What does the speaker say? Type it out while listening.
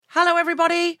Hello,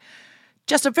 everybody.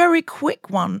 Just a very quick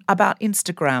one about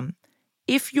Instagram.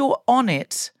 If you're on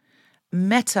it,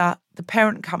 Meta, the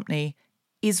parent company,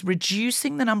 is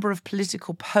reducing the number of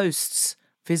political posts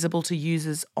visible to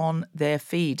users on their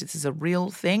feed. This is a real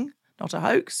thing, not a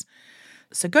hoax.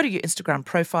 So go to your Instagram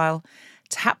profile,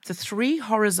 tap the 3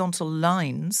 horizontal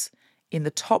lines in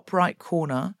the top right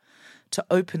corner to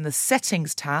open the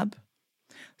Settings tab,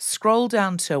 scroll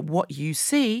down to What You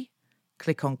See,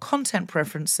 click on Content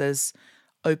Preferences,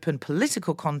 open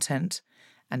Political Content,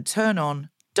 and turn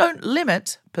on Don't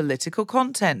Limit Political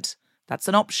Content. That's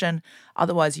an option.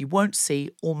 Otherwise, you won't see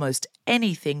almost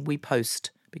anything we post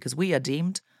because we are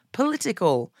deemed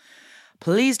political.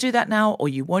 Please do that now, or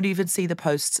you won't even see the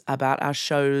posts about our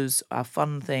shows, our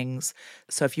fun things.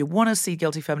 So if you want to see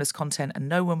Guilty Feminist content and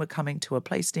know when we're coming to a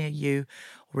place near you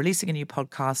or releasing a new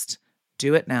podcast,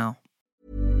 do it now.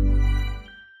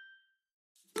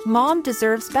 Mom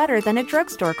deserves better than a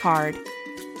drugstore card.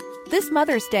 This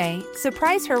Mother's Day,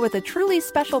 surprise her with a truly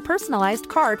special personalized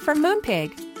card from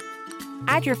Moonpig.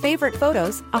 Add your favorite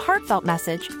photos, a heartfelt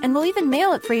message, and we'll even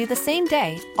mail it for you the same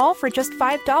day, all for just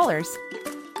 $5.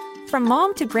 From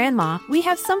mom to grandma, we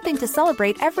have something to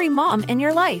celebrate every mom in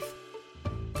your life.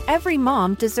 Every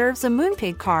mom deserves a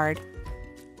Moonpig card.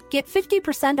 Get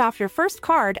 50% off your first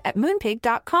card at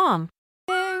moonpig.com.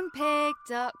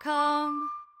 Moonpig.com.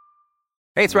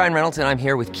 Hey, it's Ryan Reynolds, and I'm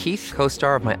here with Keith,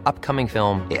 co-star of my upcoming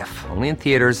film, If, only in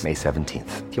theaters May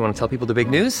 17th. Do you want to tell people the big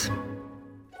news?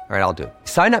 All right, I'll do it.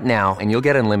 Sign up now and you'll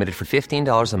get unlimited for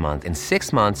 $15 a month and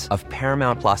 6 months of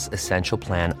Paramount Plus Essential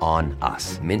Plan on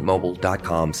us.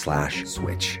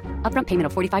 MintMobile.com/switch. Upfront payment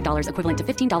of $45 equivalent to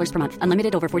 $15 per month.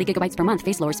 Unlimited over 40 gigabytes per month.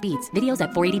 Face lower speeds. Videos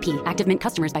at 480p. Active Mint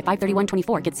customers by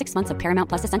 531.24 get 6 months of Paramount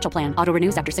Plus Essential Plan. Auto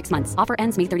renews after 6 months. Offer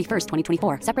ends May 31st,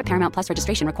 2024. Separate Paramount Plus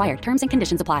registration required. Terms and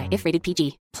conditions apply if rated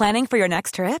PG. Planning for your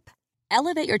next trip?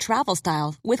 Elevate your travel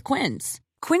style with Quince.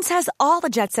 Quince has all the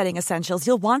jet-setting essentials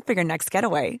you'll want for your next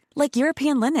getaway, like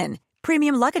European linen,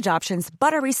 premium luggage options,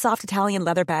 buttery soft Italian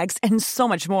leather bags, and so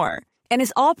much more. And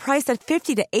is all priced at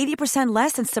 50 to 80%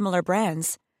 less than similar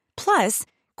brands. Plus,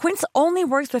 Quince only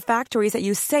works with factories that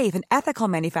use safe and ethical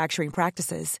manufacturing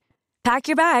practices. Pack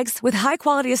your bags with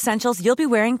high-quality essentials you'll be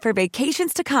wearing for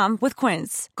vacations to come with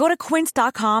Quince. Go to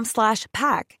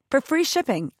quince.com/pack for free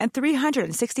shipping and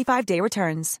 365-day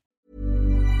returns.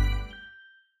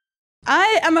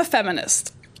 I am a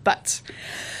feminist, but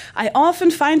I often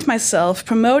find myself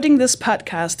promoting this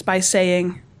podcast by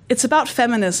saying, it's about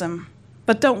feminism,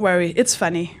 but don't worry, it's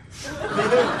funny.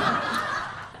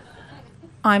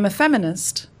 I'm a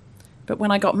feminist, but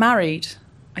when I got married,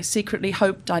 I secretly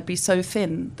hoped I'd be so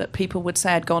thin that people would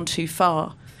say I'd gone too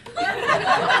far.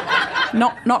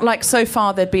 Not like so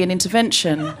far there'd be an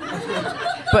intervention,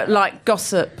 but like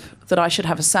gossip that I should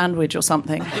have a sandwich or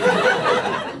something.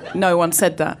 No one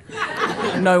said that.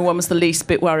 No one was the least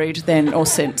bit worried then or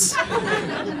since.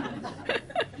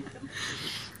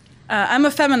 I'm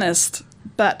a feminist,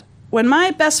 but when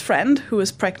my best friend, who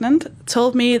was pregnant,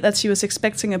 told me that she was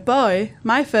expecting a boy,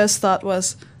 my first thought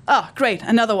was, oh, great,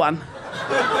 another one.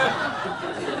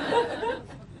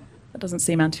 That doesn't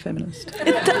seem anti-feminist.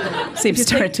 It seems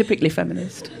stereotypically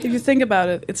feminist. If you think about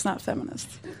it, it's not feminist.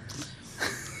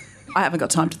 I haven't got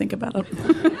time to think about it.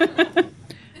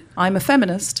 I'm a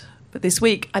feminist, but this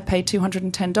week I paid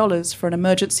 $210 for an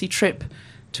emergency trip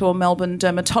to a Melbourne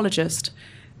dermatologist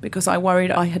because I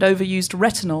worried I had overused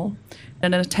retinol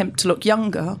in an attempt to look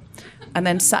younger and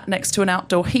then sat next to an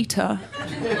outdoor heater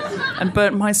and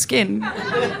burnt my skin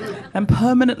and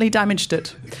permanently damaged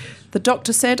it. The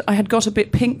doctor said I had got a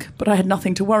bit pink, but I had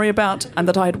nothing to worry about and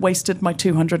that I had wasted my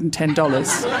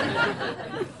 $210.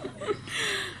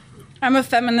 I'm a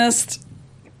feminist,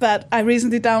 but I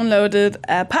recently downloaded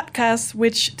a podcast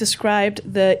which described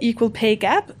the equal pay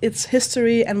gap, its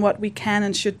history, and what we can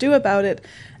and should do about it.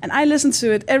 And I listen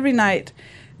to it every night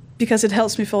because it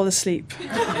helps me fall asleep.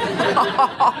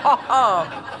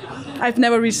 I've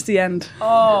never reached the end.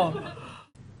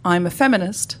 I'm a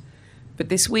feminist, but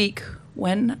this week,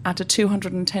 when at a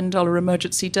 $210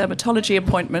 emergency dermatology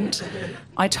appointment,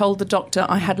 I told the doctor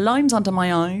I had lines under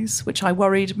my eyes, which I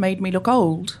worried made me look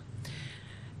old.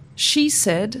 She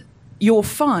said, "You're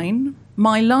fine.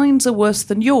 My lines are worse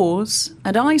than yours."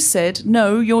 And I said,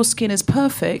 "No, your skin is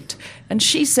perfect." And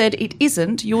she said, "It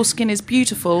isn't. Your skin is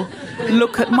beautiful.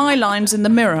 Look at my lines in the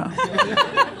mirror."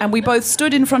 And we both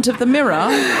stood in front of the mirror,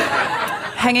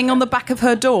 hanging on the back of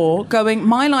her door, going,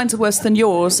 "My lines are worse than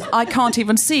yours. I can't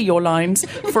even see your lines,"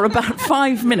 for about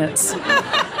 5 minutes.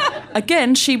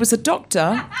 Again, she was a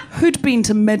doctor who'd been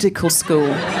to medical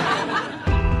school.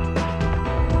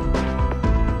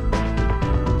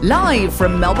 Live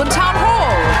from Melbourne Town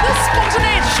Hall, the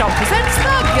Spontaneity Shop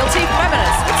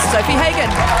Sophie Hagen.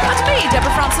 And me,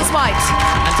 Deborah Frances White.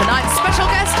 And tonight's special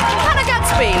guest, Hannah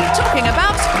Gadsby, talking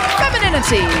about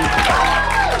femininity.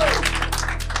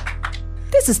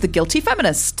 This is The Guilty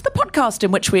Feminist, the podcast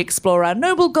in which we explore our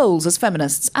noble goals as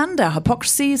feminists and our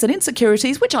hypocrisies and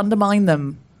insecurities which undermine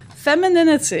them.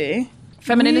 Femininity.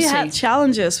 We had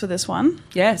challenges for this one.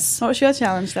 Yes. What was your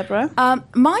challenge, Deborah?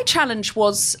 My challenge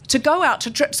was to go out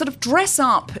to sort of dress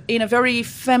up in a very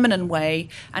feminine way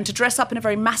and to dress up in a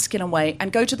very masculine way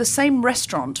and go to the same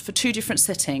restaurant for 2 different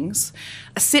sittings,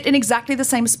 sit in exactly the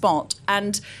same spot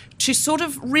and to sort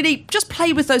of really just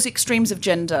play with those extremes of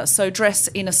gender. So dress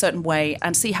in a certain way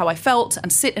and see how I felt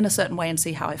and sit in a certain way and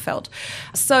see how I felt.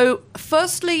 So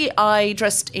firstly, I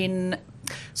dressed in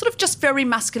sort of just very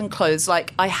masculine clothes.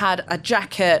 Like I had a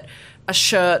jacket, a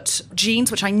shirt, jeans,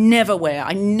 which I never wear.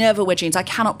 I never wear jeans. I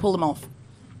cannot pull them off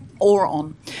or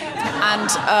on.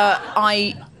 And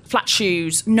flat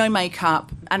shoes, no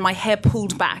makeup, and my hair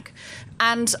pulled back.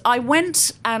 And I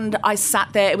went and I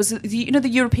sat there. It was, the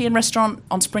European restaurant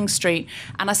on Spring Street.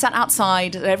 And I sat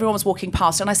outside. Everyone was walking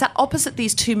past. And I sat opposite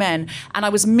these 2 men. And I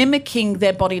was mimicking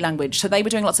their body language. So they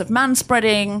were doing lots of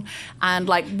man-spreading and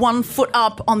like one foot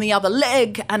up on the other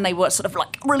leg. And they were sort of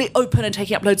like really open and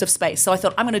taking up loads of space. So I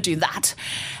thought, I'm going to do that.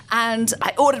 And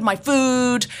I ordered my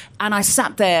food. And I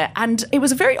sat there. And it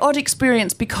was a very odd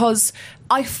experience because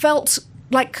I felt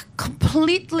like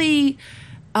completely...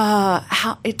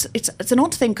 it's an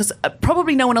odd thing because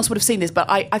probably no one else would have seen this, but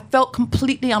I felt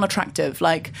completely unattractive.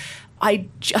 Like I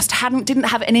just didn't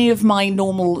have any of my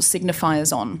normal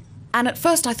signifiers on. And at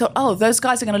first I thought, oh, those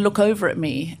guys are going to look over at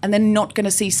me and they're not going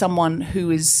to see someone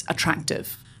who is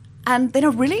attractive. And then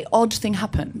a really odd thing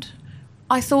happened.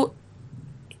 I thought,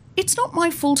 it's not my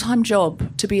full-time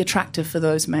job to be attractive for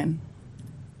those men.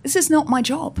 This is not my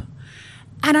job.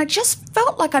 And I just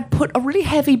felt like I'd put a really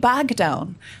heavy bag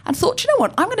down and thought, you know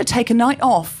what, I'm going to take a night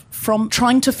off from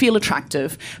trying to feel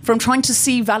attractive, from trying to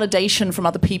see validation from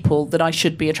other people that I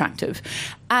should be attractive.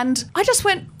 And I just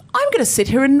went, I'm going to sit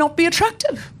here and not be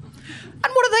attractive.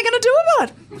 And what are they going to do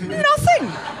about it?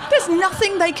 Nothing. There's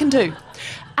nothing they can do.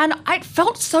 And it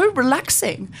felt so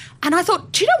relaxing. And I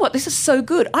thought, do you know what? This is so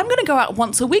good. I'm going to go out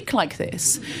once a week like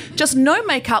this. Just no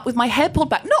makeup with my hair pulled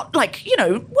back. Not like,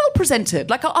 well presented.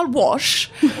 Like I'll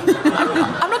wash. I'm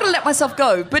not going to let myself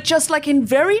go. But just like in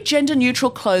very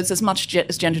gender-neutral clothes as much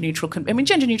as gender-neutral can... I mean,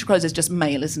 gender-neutral clothes is just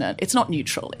male, isn't it? It's not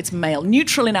neutral. It's male.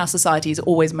 Neutral in our society is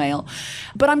always male.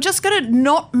 But I'm just going to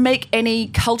not make any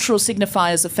cultural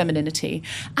signifiers of femininity.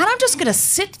 And I'm just going to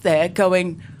sit there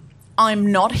going, I'm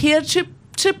not here to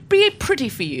be pretty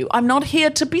for you. I'm not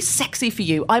here to be sexy for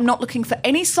you. I'm not looking for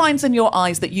any signs in your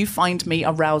eyes that you find me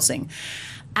arousing.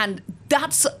 And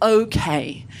that's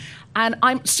okay. And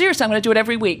I'm going to do it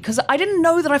every week because I didn't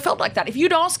know that I felt like that. If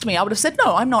you'd asked me, I would have said,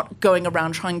 no, I'm not going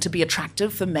around trying to be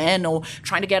attractive for men or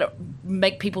trying to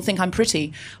make people think I'm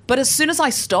pretty. But as soon as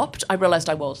I stopped, I realized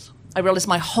I was. I realized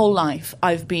my whole life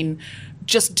I've been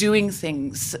just doing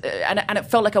things and it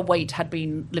felt like a weight had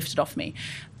been lifted off me.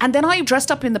 And then I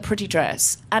dressed up in the pretty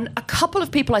dress and a couple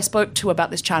of people I spoke to about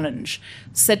this challenge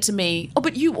said to me, oh,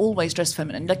 but you always dress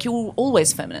feminine. Like you're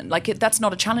always feminine. Like that's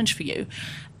not a challenge for you.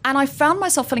 And I found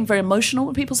myself feeling very emotional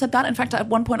when people said that. In fact, at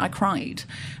one point I cried.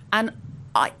 And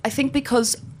I think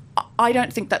because I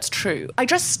don't think that's true. I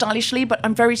dress stylishly, but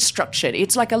I'm very structured.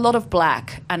 It's like a lot of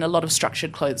black and a lot of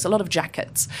structured clothes, a lot of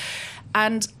jackets.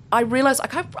 And I realised,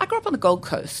 I grew up on the Gold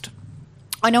Coast.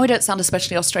 I know I don't sound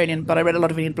especially Australian, but I read a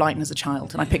lot of Ian Blyton as a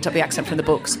child, and I picked up the accent from the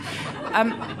books.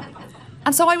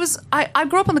 And so I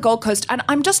grew up on the Gold Coast, and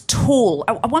I'm just tall.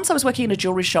 Once I was working in a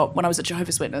jewellery shop when I was a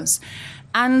Jehovah's Witness.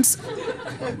 And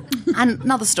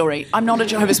another story, I'm not a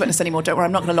Jehovah's Witness anymore, don't worry,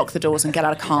 I'm not going to lock the doors and get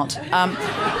out a cart.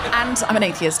 And I'm an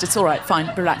atheist, it's all right,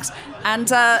 fine, relax. And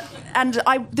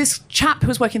this chap who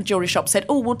was working in the jewellery shop said,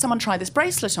 oh, would someone try this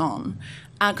bracelet on?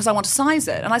 Because I want to size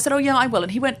it. And I said, oh, yeah, I will.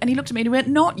 And he went and he looked at me and he went,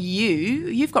 not you.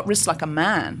 You've got wrists like a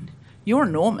man. You're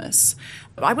enormous.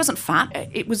 I wasn't fat.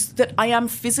 It was that I am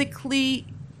physically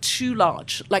too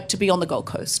large, like to be on the Gold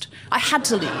Coast. I had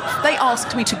to leave. They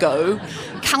asked me to go.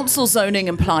 Council zoning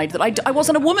implied that I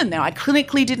wasn't a woman there. I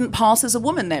clinically didn't pass as a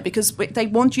woman there because they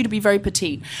want you to be very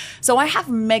petite. So I have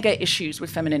mega issues with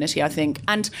femininity, I think.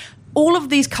 And all of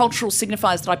these cultural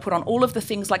signifiers that I put on, all of the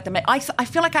things like I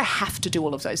feel like I have to do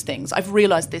all of those things. I've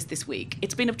realised this week.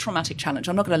 It's been a traumatic challenge.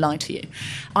 I'm not going to lie to you.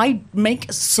 I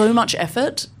make so much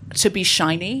effort to be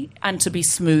shiny and to be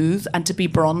smooth and to be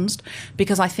bronzed,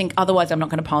 because I think otherwise I'm not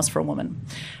going to pass for a woman.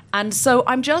 And so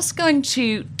I'm just going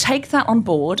to take that on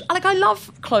board. Like, I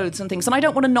love clothes and things, and I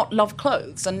don't want to not love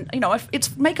clothes. And, you know,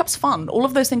 makeup's fun. All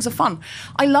of those things are fun.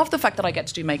 I love the fact that I get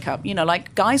to do makeup. You know,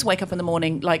 like, guys wake up in the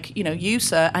morning, like, you know, you,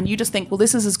 sir, and you just think, well,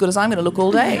 this is as good as I'm going to look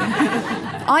all day.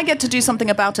 I get to do something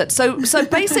about it. So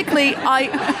basically,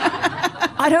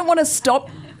 I don't want to stop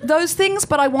those things,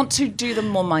 but I want to do them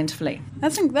more mindfully. I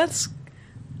think that's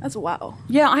wow.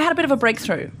 Yeah, I had a bit of a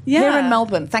breakthrough here in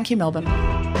Melbourne. Thank you, Melbourne.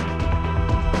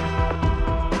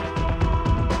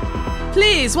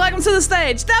 Please welcome to the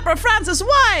stage, Deborah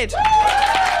Frances-White.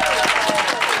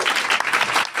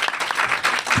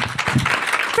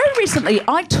 Very recently,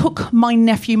 I took my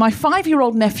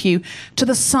 5-year-old nephew, to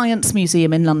the Science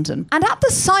Museum in London. And at the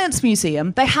Science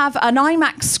Museum, they have an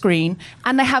IMAX screen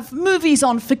and they have movies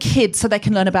on for kids so they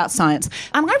can learn about science.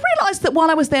 And I realised that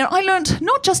while I was there, I learned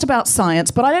not just about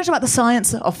science, but I learned about the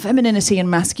science of femininity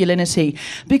and masculinity.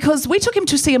 Because we took him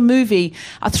to see a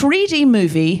 3D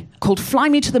movie called Fly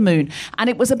Me to the Moon. And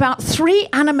it was about 3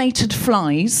 animated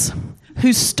flies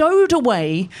who stowed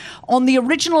away on the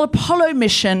original Apollo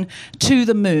mission to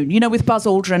the moon, you know, with Buzz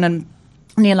Aldrin and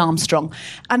Neil Armstrong.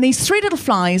 And these 3 little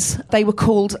flies, they were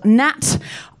called Nat,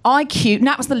 IQ.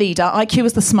 Nat was the leader, IQ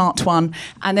was the smart one,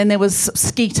 and then there was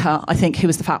Skeeter, I think, who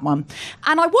was the fat one.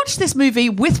 And I watched this movie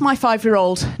with my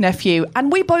 5-year-old nephew,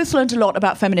 and we both learned a lot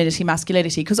about femininity,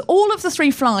 masculinity, because all of the 3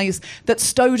 flies that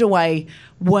stowed away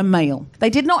were male.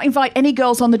 They did not invite any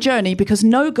girls on the journey because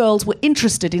no girls were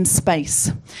interested in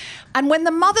space. And when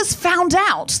the mothers found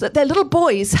out that their little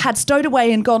boys had stowed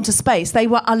away and gone to space, they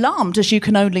were alarmed, as you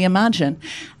can only imagine.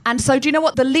 And so do you know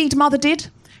what the lead mother did?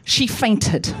 She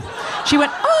fainted. She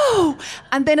went, oh!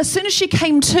 And then as soon as she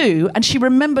came to and she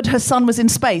remembered her son was in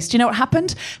space, do you know what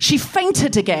happened? She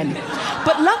fainted again.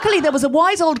 But luckily there was a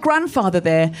wise old grandfather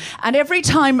there, and every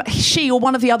time she or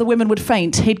one of the other women would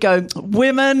faint, he'd go,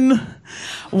 women,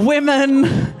 women.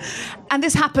 And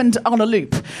this happened on a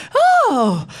loop.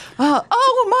 Oh,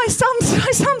 my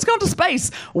son's gone to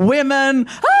space. Women,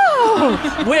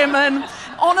 oh, women.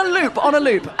 On a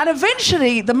loop. And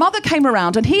eventually the mother came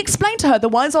around and he explained to her, the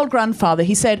wise old grandfather,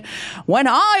 he said, when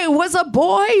I was a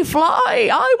boy fly,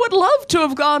 I would love to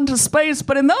have gone to space,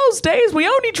 but in those days we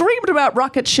only dreamed about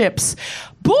rocket ships.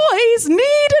 Boys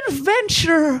need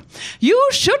adventure. You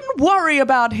shouldn't worry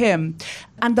about him.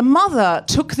 And the mother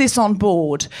took this on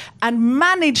board and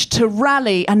managed to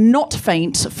rally and not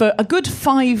faint for a good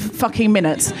 5 fucking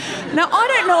minutes. Now, I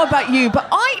don't know about you, but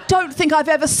I don't think I've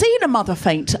ever seen a mother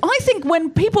faint. I think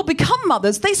when people become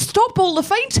mothers, they stop all the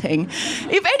fainting.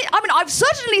 I've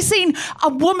certainly seen a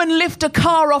woman lift a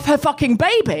car off her fucking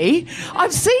baby.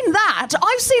 I've seen that.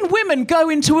 I've seen women go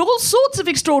into all sorts of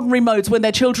extraordinary modes when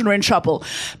their children are in trouble.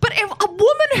 But if a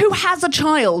woman who has a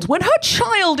child, when her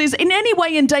child is in any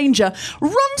way in danger,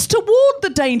 runs toward the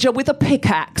danger with a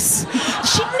pickaxe.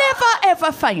 She never,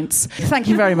 ever faints. Thank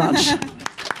you very much.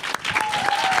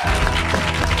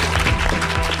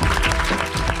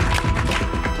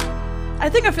 I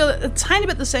think I feel a tiny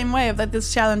bit the same way, of that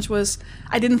this challenge was,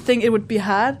 I didn't think it would be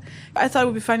hard. I thought it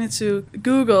would be funny to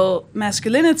Google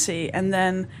masculinity and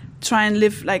then try and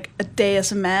live like a day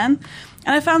as a man.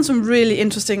 And I found some really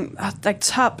interesting, like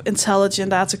top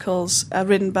intelligent articles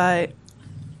written by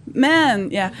men,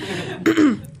 yeah.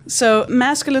 So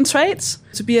masculine traits,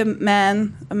 to be a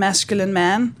man, a masculine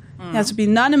man, you have to be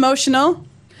non-emotional.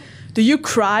 Do you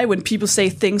cry when people say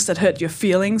things that hurt your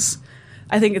feelings?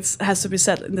 I think it has to be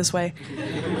said in this way.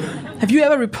 Have you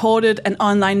ever reported an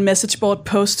online message board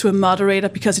post to a moderator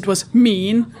because it was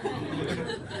mean?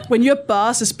 When your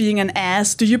boss is being an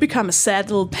ass, do you become a sad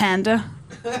little panda?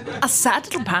 A sad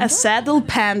little panda? A sad little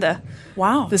panda.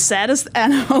 Wow. The saddest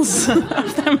animals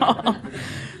of them all.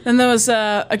 Then there was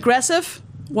aggressive.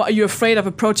 What, are you afraid of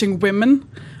approaching women?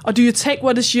 Or do you take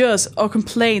what is yours or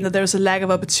complain that there is a lack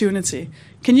of opportunity?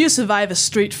 Can you survive a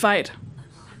street fight?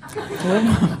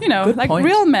 You know, good like point.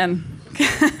 Real men.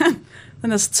 Then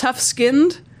there's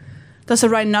tough-skinned. Does a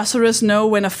rhinoceros know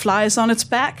when a fly is on its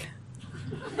back?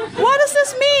 What does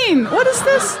this mean? What is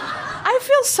this? I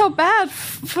feel so bad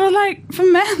for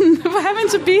men for having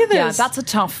to be this. Yeah, that's a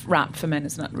tough rap for men,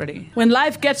 isn't it, really? When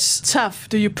life gets tough,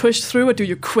 do you push through or do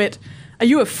you quit? Are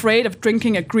you afraid of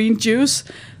drinking a green juice?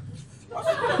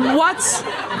 What?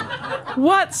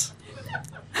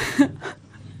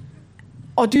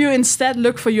 Or do you instead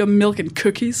look for your milk and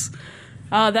cookies?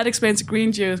 That explains the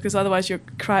green juice, because otherwise you'll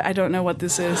cry, I don't know what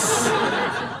this is.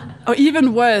 Or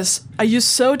even worse, are you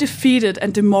so defeated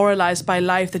and demoralized by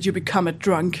life that you become a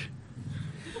drunk?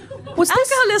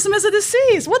 Alcoholism is a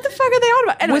disease. What the fuck are they on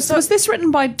about? Anyway, Was this written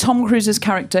by Tom Cruise's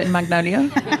character in Magnolia?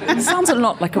 It sounds a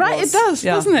lot like it right, was. it does,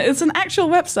 doesn't it? It's an actual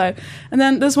website. And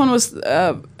then this one was,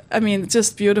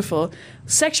 just beautiful.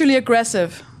 Sexually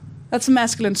aggressive. That's a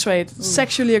masculine trait.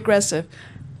 Sexually aggressive.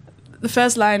 The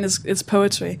first line is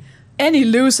poetry. Any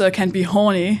loser can be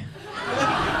horny.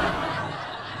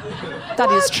 That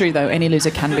is true, though. Any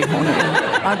loser can be horny.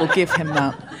 I will give him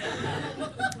that.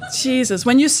 Jesus.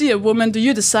 When you see a woman, do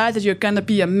you decide that you're going to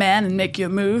be a man and make your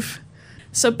move?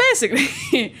 So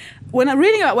basically, when I'm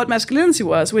reading about what masculinity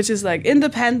was, which is like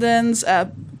independence,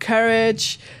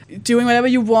 courage, doing whatever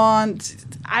you want,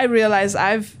 I realized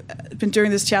I've been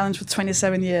doing this challenge for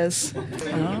 27 years.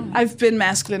 Oh. I've been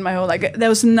masculine my whole life. There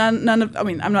was none of. I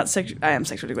mean, I am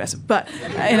sexually aggressive, but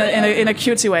in a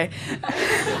cutesy way,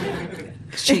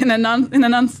 in a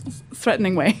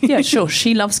non-threatening way. Yeah, sure.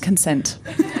 She loves consent.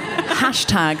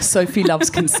 Hashtag Sophie loves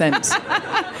consent.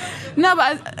 No,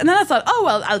 and then I thought, oh,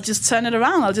 well, I'll just turn it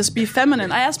around. I'll just be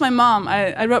feminine. I asked my mom,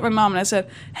 I wrote my mom and I said,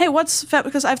 hey,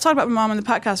 because I've talked about my mom on the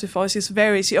podcast before.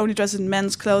 She only dresses in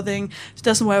men's clothing. She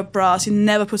doesn't wear a bra. She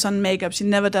never puts on makeup. She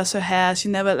never does her hair. She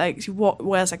never, she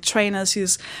wears, trainers.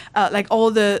 She's,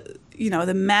 all the,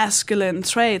 the masculine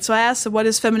traits. So I asked her, what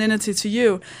is femininity to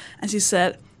you? And she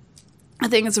said, I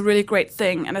think it's a really great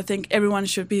thing. And I think everyone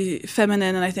should be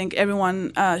feminine. And I think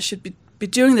everyone should be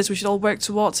doing this. We should all work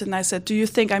towards it. And I said, do you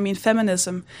think I mean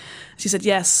feminism? She said,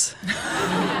 yes.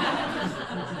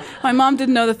 My mom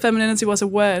didn't know that femininity was a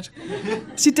word.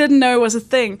 She didn't know it was a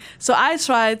thing. So I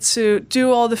tried to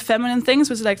do all the feminine things,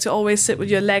 which is like to always sit with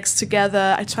your legs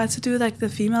together. I tried to do like the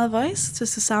female voice,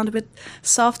 just to sound a bit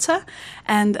softer.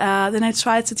 And then I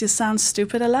tried to just sound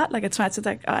stupid a lot. Like I tried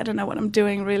to I don't know what I'm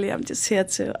doing really. I'm just here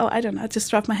to, I don't know, I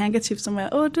just dropped my handkerchief somewhere.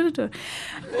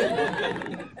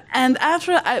 And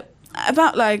after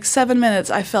about 7 minutes,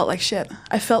 I felt like shit.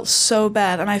 I felt so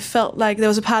bad. And I felt like there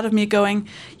was a part of me going,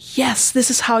 yes, this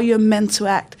is how you're meant to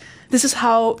act. This is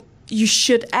how you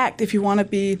should act if you want to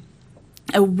be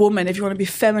a woman, if you want to be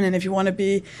feminine, if you want to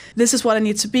be, this is what I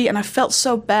need to be. And I felt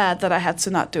so bad that I had to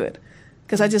not do it.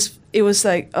 Because it was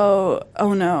like, oh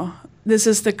no. This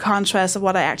is the contrast of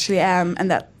what I actually am,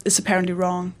 and that is apparently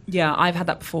wrong. Yeah, I've had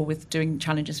that before with doing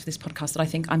challenges for this podcast, that I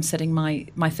think I'm setting my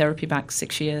therapy back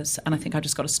 6 years, and I think I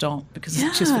just got to stop, because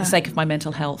it's just for the sake of my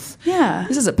mental health. Yeah.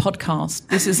 This is a podcast.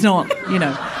 This is not,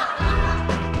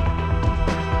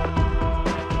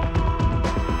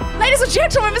 Ladies and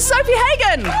gentlemen, Miss Sophie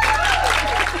Hagen!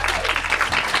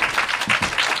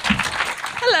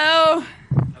 Hello.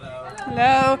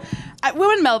 Hello.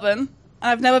 We're in Melbourne.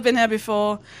 I've never been here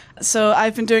before, so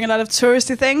I've been doing a lot of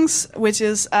touristy things, which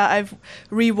is I've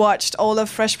rewatched all of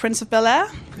Fresh Prince of Bel-Air,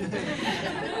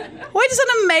 which is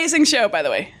an amazing show, by the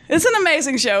way. It's an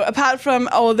amazing show, apart from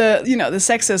all the, the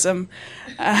sexism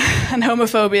and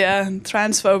homophobia and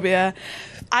transphobia.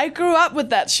 I grew up with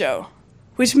that show,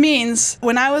 which means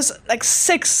when I was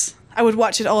 6, I would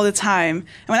watch it all the time.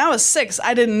 And when I was 6,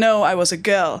 I didn't know I was a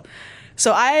girl.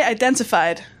 So I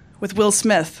identified with Will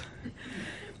Smith.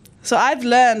 So I've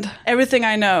learned everything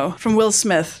I know from Will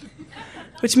Smith,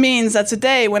 which means that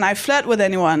today when I flirt with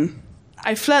anyone,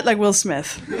 I flirt like Will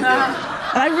Smith. And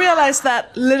I realized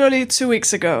that literally 2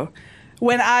 weeks ago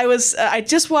when I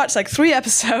just watched 3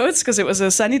 episodes because it was a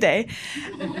sunny day.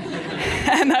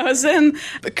 And I was in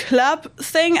a club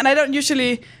thing, and I don't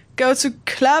usually go to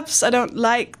clubs. I don't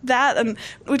like that. And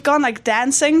we'd gone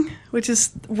dancing, which is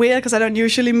weird because I don't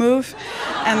usually move.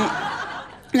 And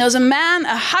there was a man,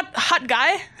 a hot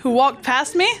guy, who walked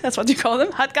past me. That's what you call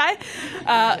them, hot guy.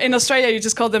 In Australia, you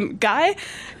just call them guy,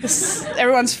 because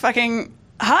everyone's fucking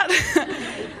hot.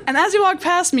 And as he walked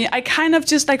past me, I kind of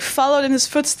just followed in his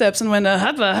footsteps and went,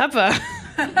 huppa, huppa.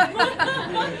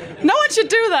 No one should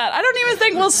do that. I don't even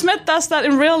think Will Smith does that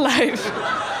in real life.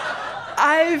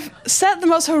 I've said the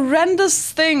most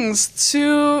horrendous things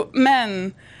to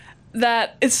men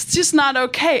that it's just not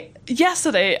okay.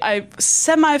 Yesterday, I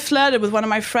semi-flirted with one of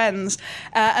my friends,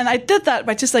 and I did that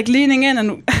by just leaning in,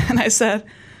 and I said,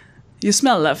 "You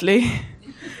smell lovely."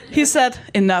 He said,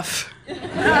 "Enough."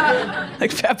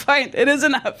 Fair point. It is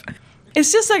enough.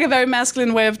 It's just a very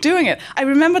masculine way of doing it. I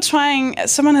remember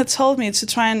someone had told me to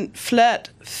try and flirt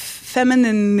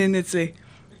femininity.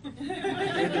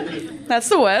 That's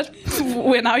the word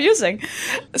we're now using.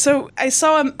 So I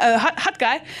saw a hot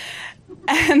guy,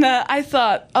 and I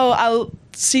thought, oh, I'll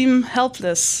seem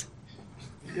helpless.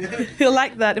 He'll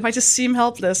like that if I just seem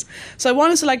helpless. So I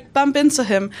wanted to bump into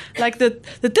him, the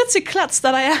ditzy klutz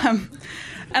that I am.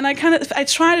 And I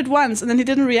tried it once, and then he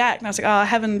didn't react. And I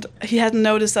was he hadn't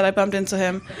noticed that I bumped into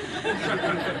him.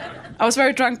 I was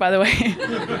very drunk, by the way.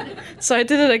 So I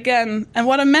did it again. And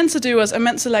what I meant to do was I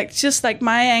meant to just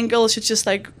my angle should just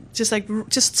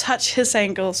touch his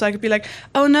ankle. So I could be like,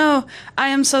 oh no, I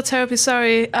am so terribly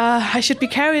sorry. I should be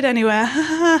carried anywhere.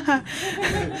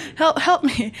 help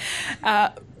me.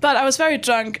 But I was very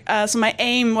drunk, so my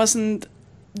aim wasn't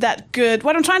that good.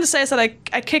 What I'm trying to say is that I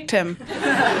kicked him.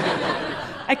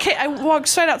 I walked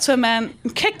straight up to a man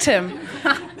and kicked him.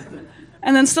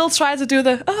 And then still tried to do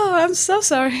I'm so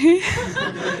sorry.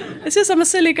 It's just I'm a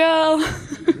silly girl.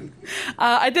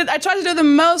 I tried to do the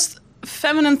most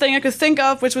feminine thing I could think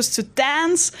of, which was to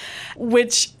dance,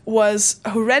 which was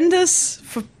horrendous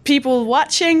for people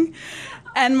watching.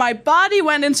 And my body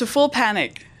went into full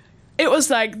panic. It was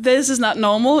like, this is not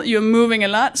normal. You're moving a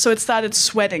lot. So it started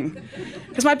sweating.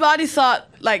 Because my body thought,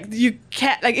 you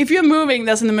can't, if you're moving,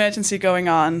 there's an emergency going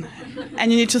on.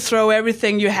 And you need to throw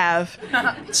everything you have.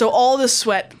 So all the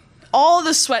sweat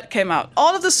came out.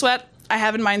 All of the sweat I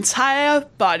have in my entire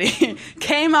body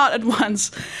came out at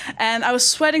once. And I was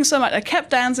sweating so much. I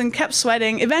kept dancing, kept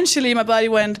sweating. Eventually my body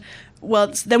went,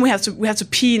 well, then we have to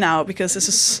pee now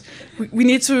because we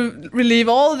need to relieve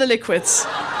all the liquids.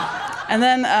 And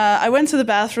then I went to the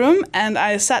bathroom and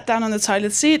I sat down on the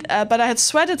toilet seat, but I had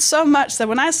sweated so much that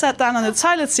when I sat down on the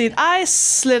toilet seat, I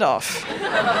slid off.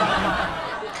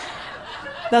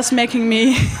 Thus making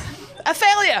me a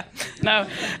failure. No.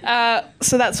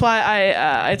 So that's why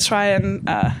I try and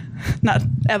not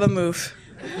ever move.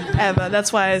 Ever.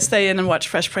 That's why I stay in and watch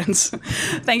Fresh Prince.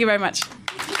 Thank you very much.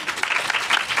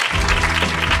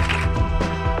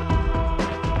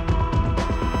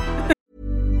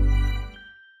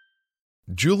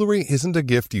 Jewelry isn't a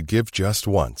gift you give just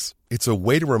once. It's a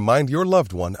way to remind your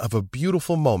loved one of a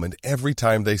beautiful moment every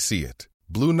time they see it.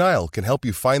 Blue Nile can help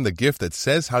you find the gift that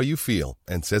says how you feel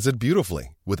and says it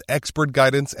beautifully, with expert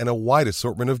guidance and a wide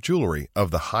assortment of jewelry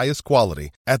of the highest quality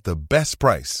at the best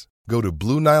price. Go to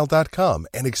BlueNile.com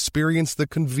and experience the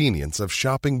convenience of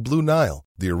shopping Blue Nile,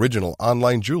 the original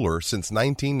online jeweler since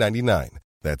 1999.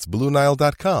 That's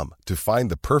BlueNile.com to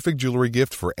find the perfect jewelry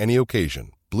gift for any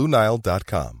occasion.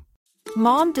 BlueNile.com.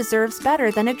 Mom deserves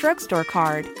better than a drugstore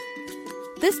card.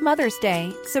 This Mother's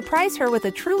Day, surprise her with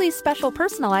a truly special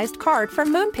personalized card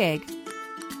from Moonpig.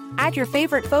 Add your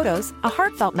favorite photos, a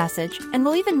heartfelt message, and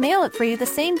we'll even mail it for you the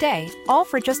same day, all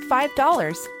for just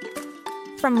 $5.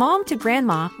 From mom to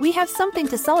grandma, we have something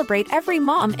to celebrate every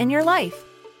mom in your life.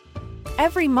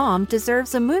 Every mom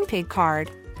deserves a Moonpig card.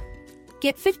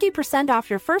 Get 50% off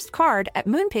your first card at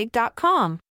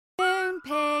moonpig.com.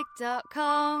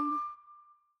 Moonpig.com.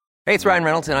 Hey, it's Ryan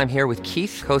Reynolds, and I'm here with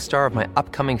Keith, co-star of my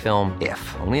upcoming film, If,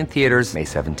 only in theaters May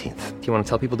 17th. Do you want to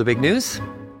tell people the big news?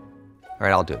 All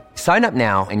right, I'll do it. Sign up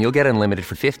now and you'll get unlimited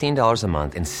for $15 a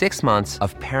month and 6 months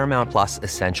of Paramount Plus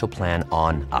Essential Plan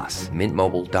on us.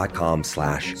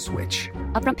 MintMobile.com/switch.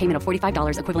 Upfront payment of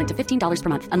 $45 equivalent to $15 per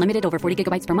month. Unlimited over 40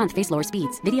 gigabytes per month. Face lower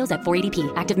speeds. Videos at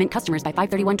 480p. Active Mint customers by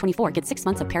 531.24 get 6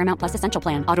 months of Paramount Plus Essential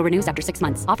Plan. Auto renews after 6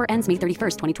 months. Offer ends May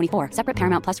 31st, 2024. Separate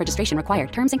Paramount Plus registration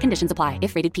required. Terms and conditions apply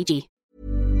if rated PG.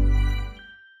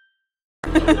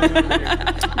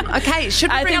 Okay,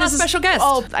 should we bring on our special guest?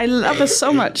 Oh, I love her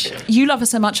so much. You love her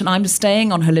so much, and I'm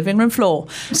staying on her living room floor.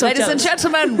 So Ladies jealous. and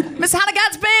gentlemen, Miss Hannah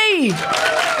Gadsby!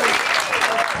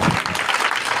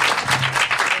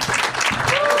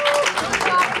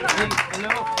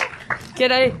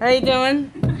 G'day, how you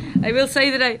doing? I will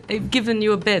say that I've given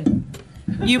you a bed.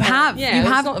 You have. Yeah, you it's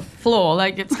have. not a floor.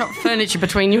 It's got furniture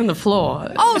between you and the floor.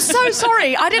 Oh, so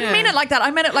sorry. I didn't mean it like that.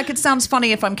 I meant it like it sounds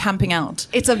funny if I'm camping out.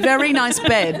 It's a very nice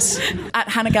bed at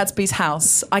Hannah Gadsby's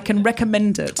house. I can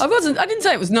recommend it. I didn't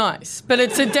say it was nice, but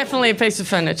it's definitely a piece of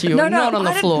furniture. You're not on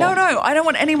the floor. No, I don't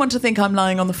want anyone to think I'm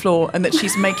lying on the floor and that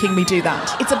she's making me do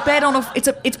that. It's a bed on a.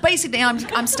 It's basically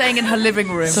I'm staying in her living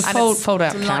room. It's a and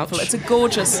fold-out delightful. couch. It's a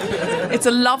gorgeous. It's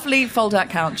a lovely fold-out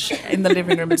couch in the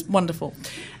living room. It's wonderful.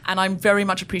 And I'm very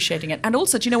much appreciating it. And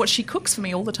also, do you know what? She cooks for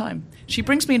me all the time. She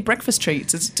brings me in breakfast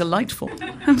treats. It's delightful.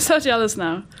 I'm so jealous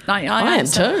now. I am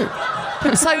too.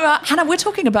 So, Hannah, we're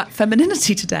talking about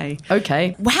femininity today.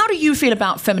 Okay. How do you feel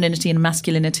about femininity and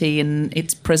masculinity and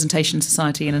its presentation in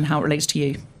society and how it relates to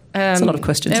you? It's a lot of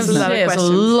questions. There's Isn't it? a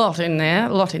lot in there.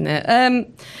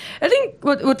 I think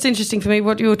what's interesting for me,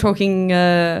 what you were talking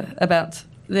about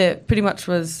there pretty much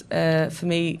was, for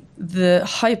me, the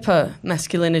hyper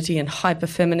masculinity and hyper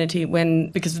femininity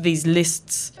because of these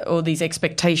lists or these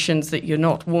expectations that you're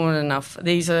not woman enough.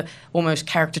 These are almost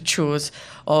caricatures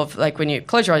of when you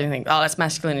close your eyes and think, oh, that's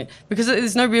masculinity. Because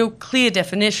there's no real clear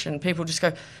definition. People just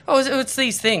go, oh, it's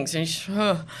these things. And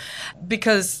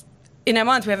because in our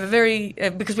minds we have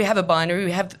because we have a binary,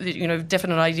 we have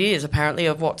definite ideas apparently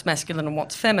of what's masculine and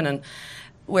what's feminine,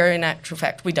 where in actual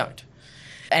fact we don't.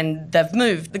 And they've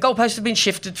moved. The goalposts have been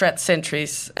shifted throughout the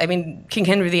centuries. I mean, King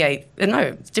Henry VIII, no,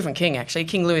 it's a different king actually.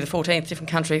 King Louis XIV, different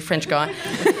country, French guy.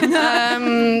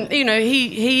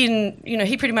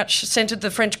 He pretty much centred the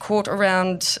French court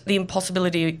around the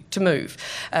impossibility to move,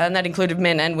 and that included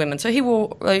men and women. So he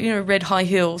wore, red high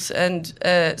heels, and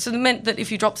so that meant that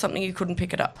if you dropped something, you couldn't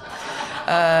pick it up.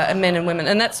 And men and women.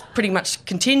 And that's pretty much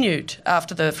continued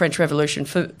after the French Revolution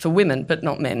for women, but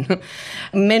not men.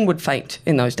 Men would faint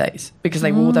in those days because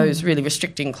they wore those really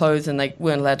restricting clothes and they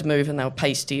weren't allowed to move and they were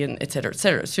pasty and et cetera, et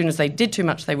cetera. As soon as they did too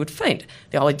much, they would faint.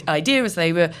 The idea was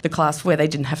they were the class where they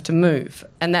didn't have to move.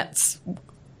 And that's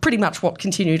pretty much what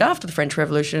continued after the French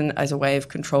Revolution as a way of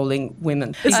controlling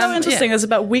women. It's so interesting. Yeah. It's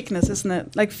about weakness, isn't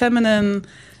it? Like feminine,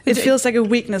 it feels like a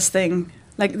weakness thing.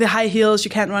 Like the high heels,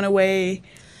 you can't run away.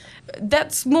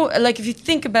 That's more, like if you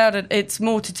think about it, it's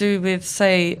more to do with,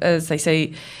 say, as they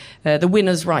say, the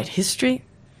winner's right history.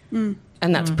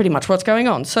 And that's pretty much what's going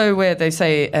on. So where they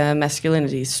say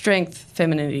masculinity is strength,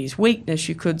 femininity is weakness,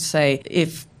 you could say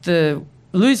if the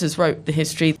losers wrote the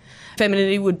history,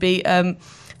 femininity would be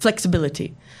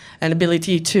flexibility and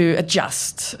ability to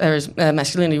adjust, whereas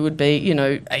masculinity would be,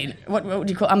 what would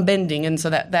you call unbending, and so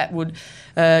that would,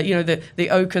 the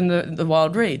oak and the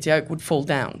wild reeds, the oak would fall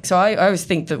down. So I always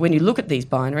think that when you look at these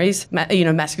binaries,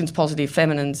 masculine's positive,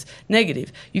 feminine's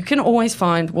negative, you can always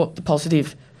find what the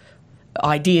positive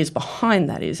ideas behind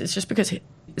that is. It's just because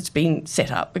it's been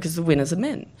set up because the winners are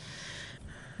men.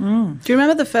 Do you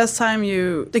remember the first time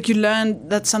you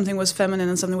learned that something was feminine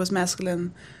and something was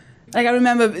masculine? Like I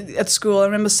remember at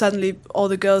school, suddenly all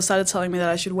the girls started telling me that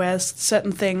I should wear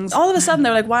certain things. All of a sudden they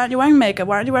were like, why aren't you wearing makeup?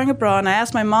 Why aren't you wearing a bra? And I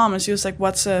asked my mom and she was like,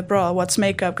 what's a bra? What's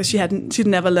makeup? Because she'd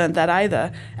never learned that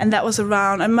either. And that was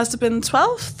around, I must have been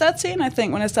 12, 13, I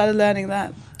think, when I started learning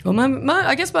that. Well,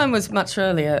 I guess mine was much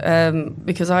earlier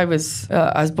because I was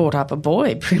brought up a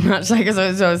boy pretty much. Like, I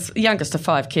was youngest of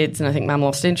 5 kids, and I think Mum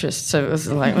lost interest, so it was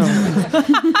like,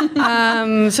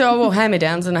 so I wore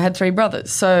hand-me-downs, and I had 3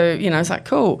 brothers. So it's like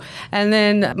cool. And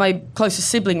then my closest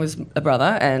sibling was a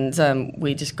brother, and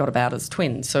we just got about as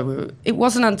twins. So it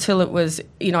wasn't until it was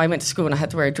I went to school and I had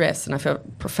to wear a dress, and I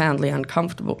felt profoundly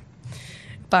uncomfortable.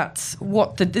 But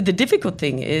what the difficult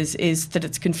thing is that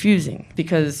it's confusing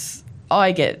because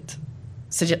I'm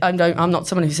not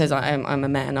someone who says I'm a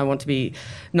man. I want to be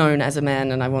known as a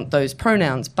man and I want those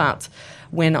pronouns. But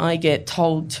when I get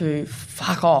told to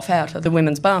fuck off out of the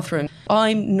women's bathroom,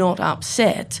 I'm not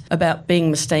upset about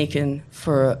being mistaken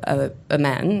for a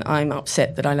man. I'm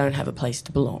upset that I don't have a place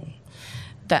to belong.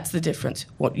 That's the difference.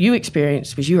 What you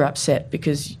experienced was you were upset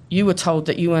because you were told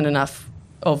that you weren't enough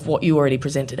of what you already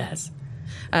presented as.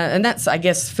 And that's, I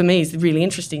guess, for me, is the really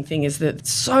interesting thing is that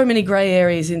so many grey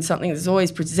areas in something that's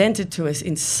always presented to us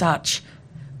in such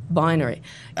binary.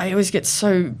 I always get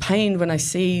so pained when I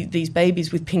see these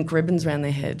babies with pink ribbons around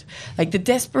their head. Like the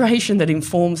desperation that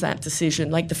informs that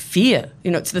decision, like the fear,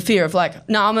 it's the fear of like,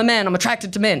 no, I'm a man, I'm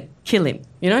attracted to men, kill him,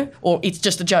 or it's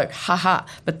just a joke, haha.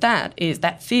 But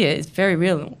that fear is very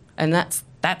real, and that's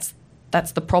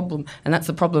the problem, and that's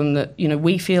the problem that,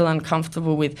 we feel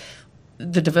uncomfortable with.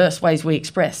 The diverse ways we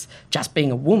express just being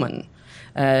a woman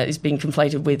is being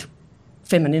conflated with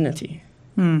femininity.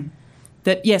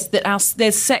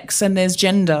 There's sex and there's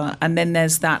gender, and then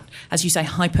there's that, as you say,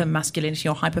 hyper-masculinity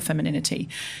or hyper-femininity.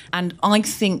 And I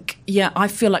think, I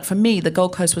feel like for me, the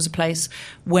Gold Coast was a place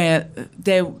where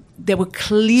there were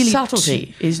clearly...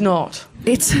 Subtlety is not...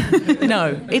 It's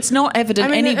not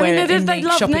evident anywhere in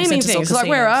the shopping centres or casinos. Like,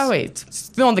 where are we?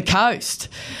 It's on the coast.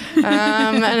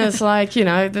 And it's like,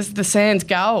 the sand's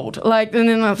gold. Like, and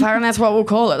then and that's what we'll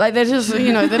call it. Like, they're just,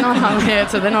 they're not hung here,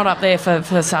 so they're not up there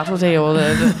for subtlety or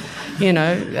there's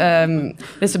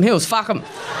some hills, fuck them.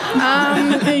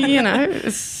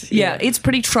 It's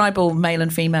pretty tribal, male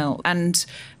and female. And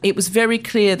it was very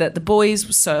clear that the boys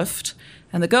surfed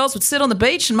and the girls would sit on the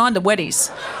beach and mind the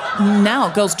weddies. Now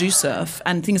girls do surf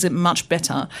and things are much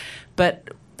better. But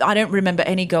I don't remember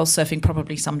any girls surfing,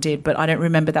 probably some did, but I don't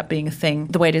remember that being a thing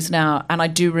the way it is now. And I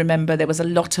do remember there was a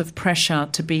lot of pressure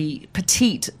to be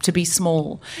petite, to be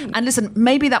small. And listen,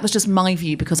 maybe that was just my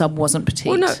view because I wasn't petite.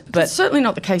 Well, no, but it's certainly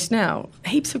not the case now.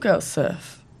 Heaps of girls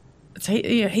surf.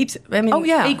 Heaps.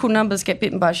 Equal numbers get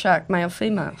bitten by a shark, male,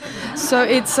 female. So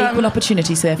it's equal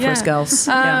opportunities there for us girls.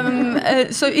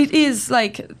 So it is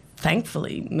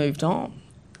thankfully moved on.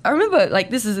 I remember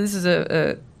this is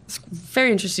a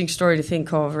very interesting story to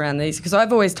think of around these because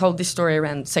I've always told this story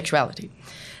around sexuality.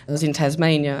 I was in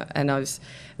Tasmania and it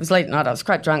was late at night. I was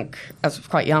quite drunk. I was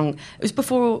quite young. It was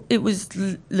before it was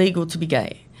legal to be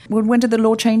gay. Well, when did the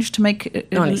law change to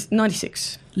make...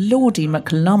 96. Lordy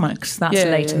McLummocks. That's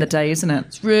late in the day, isn't it?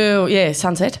 It's real,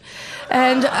 sunset.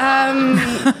 And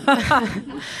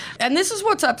and this is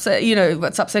what's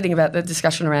what's upsetting about the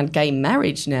discussion around gay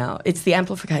marriage now. It's the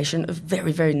amplification of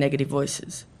very, very negative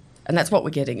voices. And that's what we're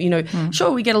getting.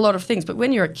 Sure, we get a lot of things, but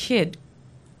when you're a kid,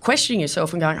 questioning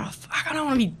yourself and going, oh, fuck, I don't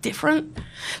want to be different.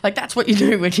 Like, that's what you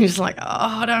do when you're just like,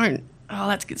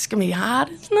 it's going to be hard,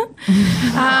 isn't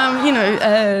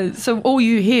it? So all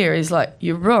you hear is like,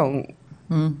 you're wrong.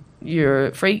 You're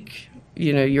a freak,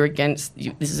 you're against,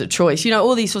 this is a choice,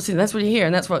 all these sorts of things. That's what you hear,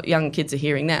 and that's what young kids are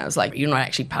hearing now. It's like, you're not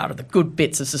actually part of the good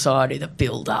bits of society that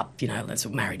build up, that's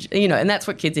what marriage, and that's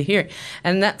what kids are hearing.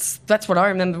 And that's what I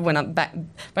remember when I'm back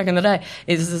in the day,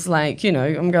 is just like,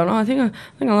 I'm going, I think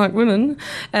I like women.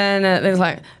 And there's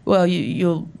like, well,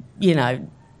 you'll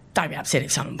don't be upset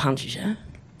if someone punches you.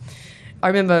 I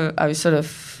remember I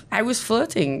was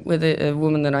flirting with a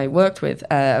woman that I worked with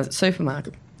at a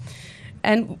supermarket.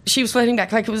 And she was flirting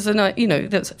back like it was there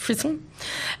was Frisson,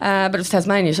 but it was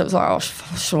Tasmania, so it was like, oh,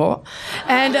 sure.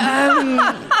 And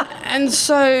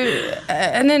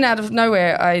and then out of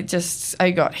nowhere, I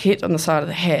got hit on the side of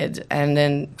the head and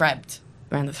then grabbed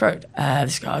around the throat.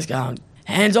 This guy's going,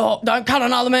 hands off, don't cut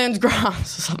another man's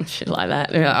grass, or some shit like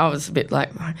that. I was a bit like,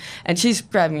 and she's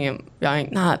grabbing him, going,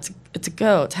 no, it's a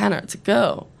girl, it's Hannah, it's a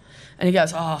girl. And he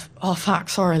goes, oh fuck,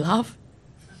 sorry, love.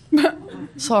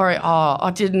 Sorry,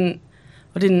 I didn't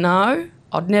know.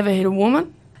 I'd never hit a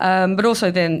woman. But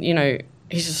also then,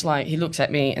 he's just like, he looks at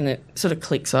me and it sort of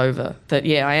clicks over that,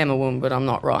 yeah, I am a woman, but I'm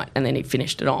not right. And then he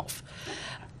finished it off.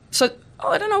 So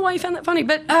I don't know why he found that funny,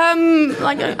 but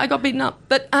I got beaten up.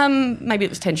 But maybe it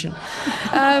was tension.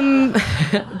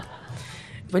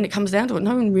 When it comes down to it,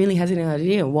 no one really has any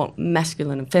idea what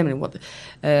masculine and feminine, we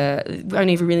don't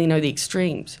even really know the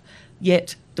extremes.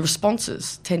 Yet the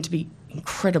responses tend to be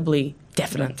incredibly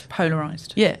definite.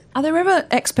 Polarised. Yeah. Are there ever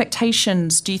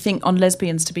expectations, do you think, on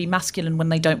lesbians to be masculine when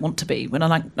they don't want to be? When I'm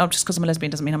like, just because I'm a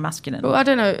lesbian doesn't mean I'm masculine. Well, I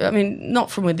don't know. I mean,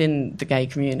 not from within the gay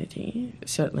community.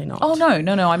 Certainly not. Oh, no.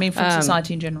 I mean, from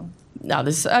society in general. No,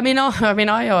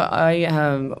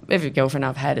 every girlfriend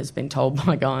I've had has been told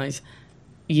by guys,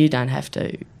 you don't have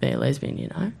to be a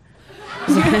lesbian,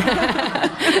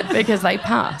 because they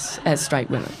pass as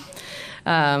straight women.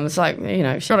 It's like,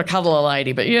 she's got to cuddle a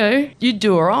lady, but you'd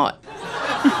do all right.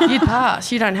 You'd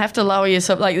pass. You don't have to lower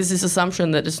yourself. Like, there's this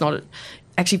assumption that it's not...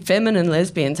 Actually, feminine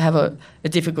lesbians have a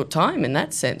difficult time in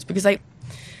that sense because they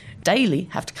daily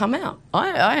have to come out.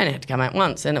 I only had to come out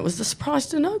once, and it was a surprise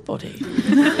to nobody.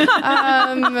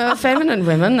 Feminine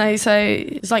women, they say,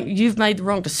 it's like, you've made the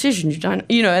wrong decision. You don't...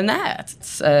 and that.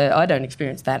 I don't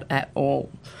experience that at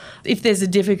all. If there's a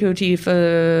difficulty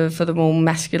for the more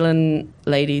masculine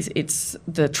ladies, it's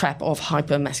the trap of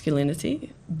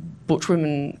hyper-masculinity. Butch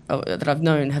women that I've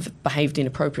known have behaved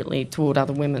inappropriately toward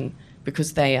other women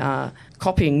because they are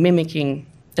copying, mimicking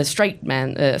a straight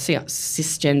man,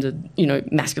 cisgendered,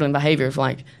 masculine behaviour of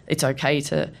like, it's okay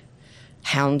to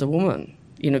hound a woman,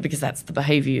 because that's the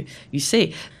behaviour you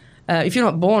see. If you're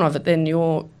not born of it, then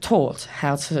you're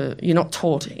not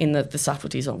taught in the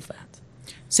subtleties of that.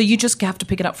 So you just have to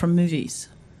pick it up from movies?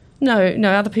 No,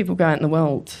 other people go out in the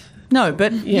world. No,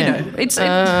 but, it's...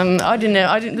 I didn't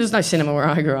know. There's no cinema where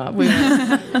I grew up. We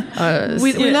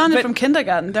learn it from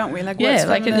kindergarten, don't we?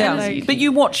 But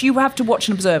you have to watch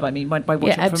and observe, by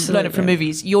watching learn it from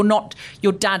movies. Your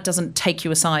dad doesn't take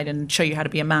you aside and show you how to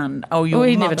be a man.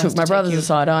 He never took my brothers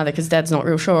aside either, because Dad's not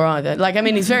real sure either.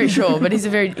 He's very sure, but he's a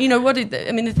very...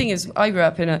 the thing is, I grew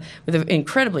up with an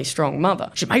incredibly strong mother.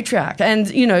 She's a matriarch.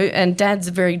 And Dad's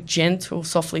a very gentle,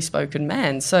 softly spoken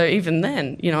man. So even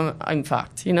then, I'm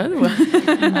fucked,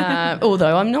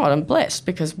 although I'm not, I'm blessed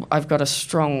because I've got a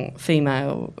strong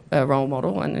female role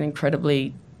model and an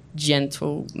incredibly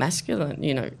gentle masculine,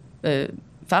 masculine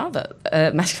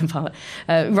father,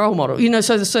 role model.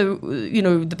 So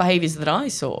the behaviours that I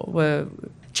saw were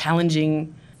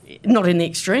challenging, not in the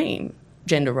extreme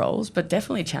gender roles, but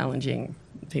definitely challenging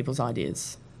people's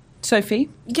ideas. Sophie?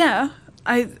 Yeah,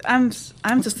 I'm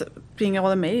just being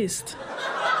all amazed.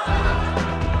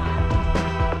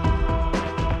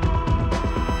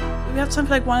 We have time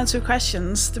for like one or two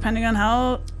questions, depending on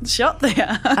how short they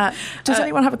are. Does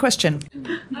anyone have a question?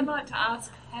 I'd like to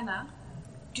ask Hannah,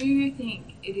 do you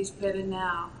think it is better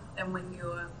now than when you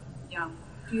were young?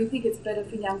 Do you think it's better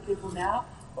for young people now,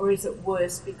 or is it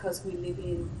worse because we live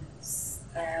in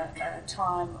a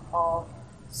time of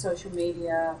social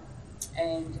media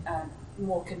and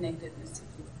more connectedness?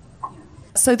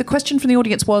 So the question from the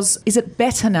audience was, is it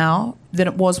better now than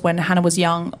it was when Hannah was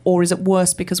young, or is it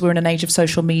worse because we're in an age of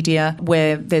social media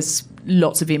where there's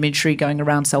lots of imagery going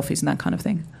around, selfies and that kind of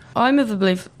thing? I'm of the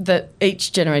belief that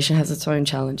each generation has its own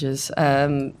challenges.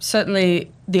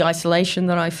 Certainly the isolation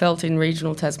that I felt in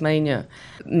regional Tasmania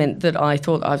meant that I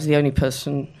thought I was the only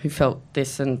person who felt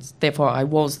this, and therefore I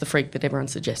was the freak that everyone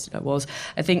suggested I was.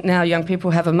 I think now young people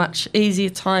have a much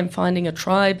easier time finding a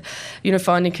tribe,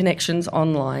 finding connections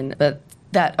online, but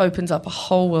that opens up a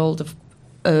whole world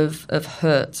of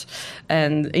hurt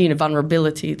and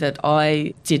vulnerability that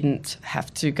I didn't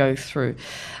have to go through.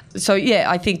 So yeah,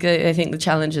 I think the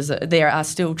challenges there are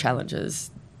still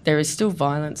challenges. There is still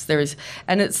violence.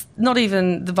 And it's not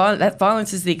even that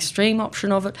violence is the extreme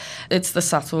option of it. It's the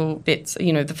subtle bits.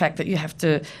 The fact that you have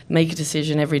to make a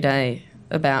decision every day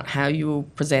about how you will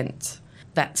present.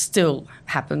 That still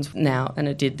happens now, and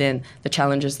it did then. The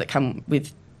challenges that come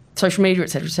with social media, et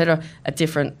cetera, are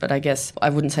different. But I guess I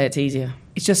wouldn't say it's easier.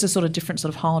 It's just a sort of different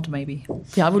sort of hard, maybe.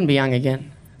 Yeah, I wouldn't be young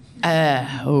again.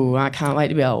 I can't wait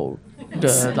to be old.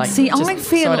 So I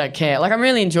don't care. Like, I'm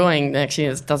really enjoying, actually,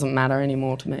 it doesn't matter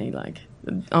anymore to me. Like,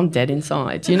 I'm dead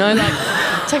inside,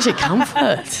 it's actually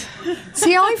comfort.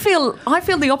 See, I feel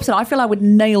the opposite. I feel I would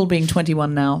nail being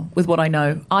 21 now with what I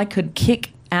know. I could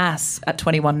kick ass at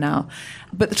 21 now.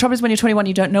 But the trouble is, when you're 21,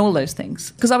 you don't know all those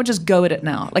things. Because I would just go at it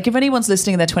now. Like, if anyone's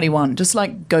listening and they're 21, just,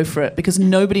 go for it, because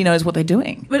nobody knows what they're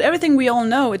doing. But everything we all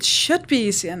know, it should be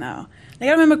easier now. Like,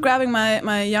 I remember grabbing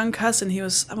my young cousin. He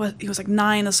was like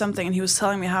 9 or something, and he was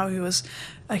telling me how he was,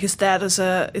 like, his dad is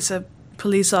a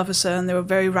police officer, and they were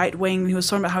very right wing. He was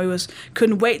talking about how he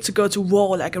couldn't wait to go to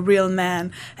war like a real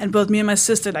man. And both me and my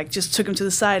sister just took him to the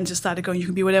side and just started going, "You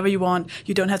can be whatever you want.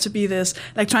 You don't have to be this."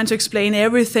 Like, trying to explain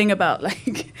everything about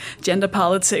gender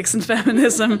politics and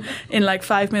feminism in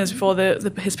 5 minutes before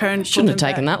his parents shouldn't have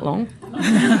taken that long.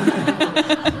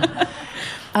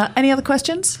 Any other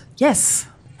questions? Yes.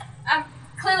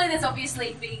 Clearly there's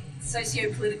obviously big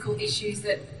socio-political issues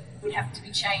that would have to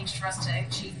be changed for us to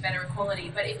achieve better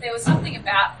equality. But if there was something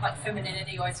about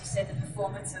femininity, or as you said, the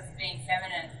performance of being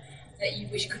feminine, that you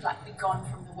wish could be gone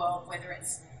from the world, whether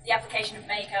it's the application of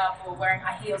makeup or wearing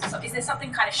high heels or something, is there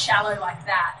something kind of shallow like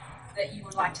that you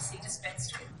would like to see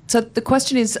dispensed with? So the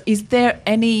question is there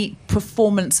any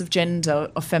performance of gender,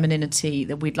 of femininity,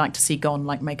 that we'd like to see gone,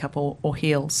 like makeup or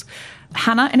heels?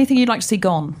 Hannah, anything you'd like to see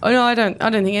gone? Oh no, I don't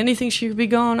think anything should be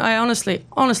gone. I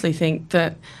honestly think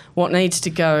that what needs to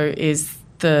go is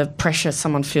the pressure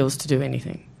someone feels to do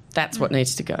anything. That's what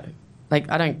needs to go. I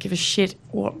don't give a shit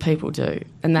what people do,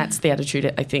 and that's the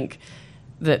attitude I think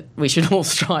that we should all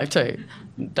strive to.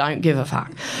 Don't give a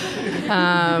fuck.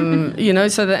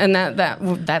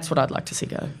 That's what I'd like to see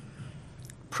go.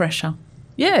 Pressure.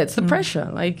 Yeah, it's the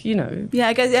pressure. Yeah,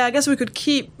 I guess we could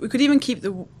even keep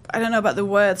the, I don't know about the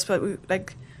words, but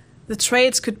the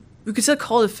traits we could still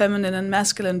call it feminine and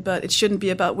masculine, but it shouldn't be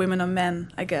about women or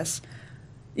men, I guess.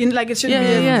 It shouldn't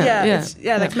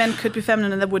be. Men could be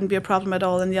feminine and that wouldn't be a problem at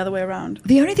all, and the other way around.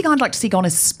 The only thing I'd like to see gone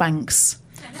is Spanx.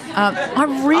 I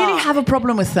really have a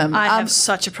problem with them. I have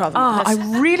such a problem. I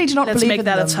really do not believe in them. Let's make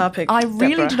that a topic. I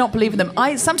really do not believe in them.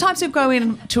 Sometimes you go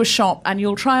into a shop and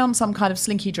you'll try on some kind of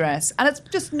slinky dress, and it's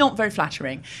just not very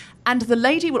flattering. And the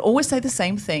lady would always say the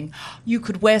same thing: "You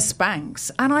could wear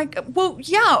Spanx." And I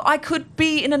could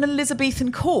be in an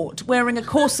Elizabethan court wearing a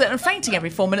corset and fainting every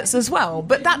 4 minbut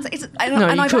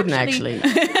you couldn't actually.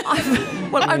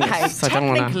 Okay, so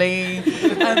technically.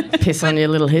 Piss on your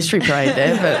little history parade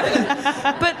there,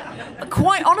 but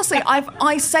quite honestly,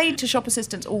 I say to shop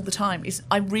assistants all the time,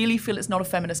 I really feel it's not a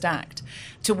feminist act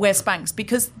to wear Spanx,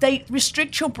 because they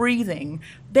restrict your breathing.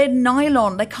 They're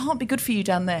nylon. They can't be good for you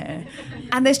down there.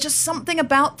 And there's just something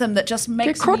about them that just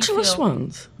makes Get crotchless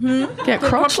ones. Get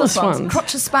crotchless ones.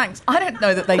 Crotchless Spanx. I don't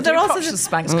know that they do crotchless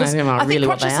Spanx, because I think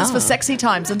crotchless is for sexy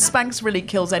times, and Spanx really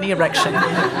kills any erection.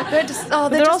 They're just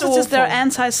they're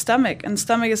anti-stomach, and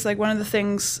stomach is one of the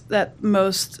things that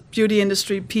most beauty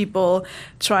industry people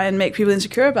try and make people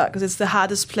insecure about, because it's the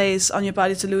hardest place on your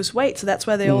body to lose weight. So that's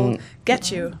where they all get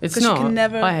you. It's not. You can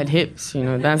never... I had hips,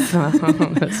 that's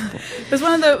It's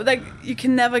one of the, you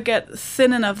can never get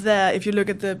thin enough there if you look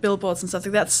at the billboards and stuff.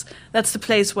 That's the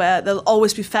place where there'll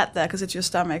always be fat there because it's your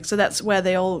stomach. So that's where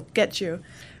they all get you.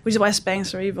 which is why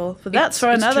spanks are evil. But that's for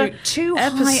another too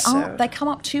episode. high. They come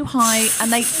up too high,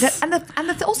 and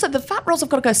also the fat rolls have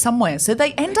got to go somewhere. So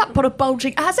they end up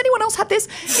bulging. Has anyone else had this?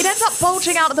 It ends up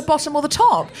bulging out at the bottom or the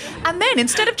top, and then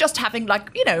instead of just having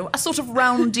a sort of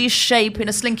roundish shape in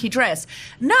a slinky dress,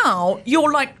 now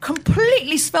you're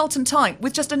completely svelte and tight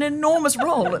with just an enormous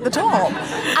roll at the top,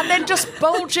 and then just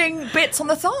bulging bits on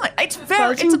the thigh. It's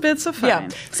bits are fine. Yeah.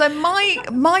 So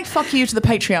my fuck you to the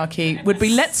patriarchy would be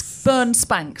let's burn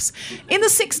Spanx. In the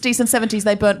 60s and 70s,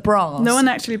 they burnt bras. No one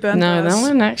actually burnt bras. No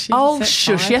one actually. Oh,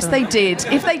 shush. Yes, they did.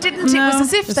 If they didn't, it was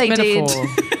as if they did.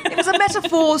 It was a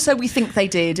metaphor, so we think they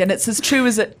did, and it's as true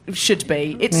as it should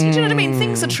be. Do you know what I mean?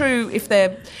 Things are true if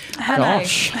they're... Hannah.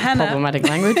 Problematic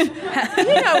language.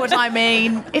 You know what I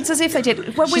mean. It's as if they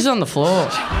did. She's on the floor.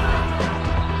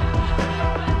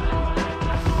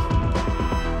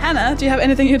 Hannah, do you have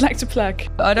anything you'd like to plug?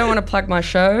 I don't want to plug my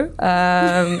show.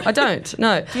 I don't.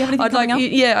 No. Do you have anything coming up?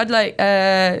 Yeah, I'd like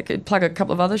plug a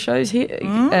couple of other shows here.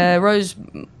 Rose,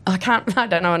 I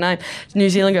don't know her name. New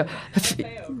Zealand girl.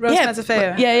 Rose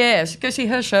Mazafeo. Yeah. Go see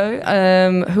her show.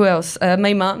 Who else?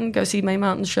 Mae Martin. Go see Mae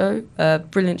Martin's show.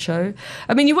 Brilliant show.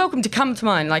 I mean, you're welcome to come to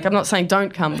mine. I'm not saying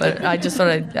don't come, but I just thought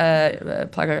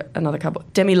I'd plug another couple.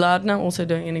 Demi Lardner also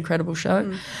doing an incredible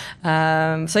show.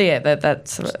 So yeah,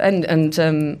 that's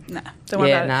and. Nah, don't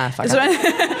worry about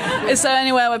it. Is there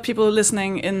anywhere where people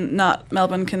listening in not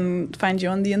Melbourne can find you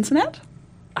on the internet?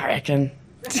 I reckon.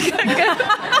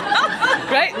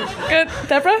 Great, good.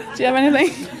 Deborah, do you have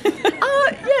anything?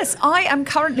 Yes, I am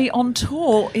currently on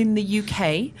tour in the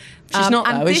UK. She's not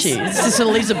though, is she? It's this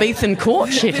Elizabethan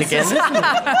court shit again, isn't it?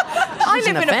 I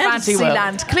live in a fantasy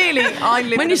land. Clearly, I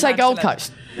live when in you a say Gold land.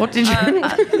 Coast, what did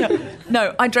you...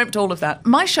 No, I dreamt all of that.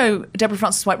 My show, Deborah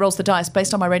Frances White Rolls the Dice,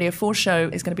 based on my Radio 4 show,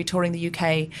 is going to be touring the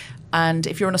UK. And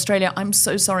if you're in Australia, I'm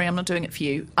so sorry I'm not doing it for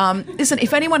you. Listen,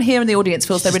 if anyone here in the audience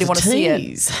feels they really want to see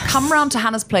it, come round to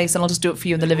Hannah's place and I'll just do it for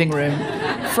you in the living room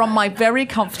from my very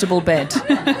comfortable bed.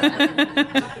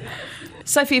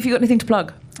 Sophie, have you got anything to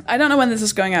plug? I don't know when this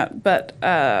is going out, but...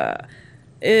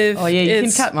 you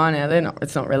can cut mine out.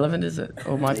 It's not relevant, is it?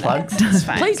 All my plugs. That's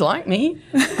fine. Please Like Me.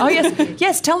 Oh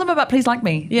yes. Tell them about Please Like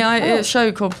Me. Yeah, a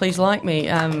show called Please Like Me.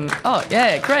 Great.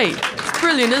 It's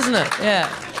brilliant, isn't it? Yeah.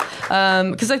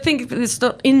 Because I think it's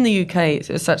not in the UK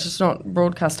as such. It's not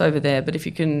broadcast over there. But if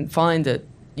you can find it,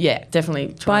 yeah,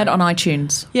 definitely buy it on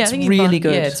iTunes. Yeah, it's really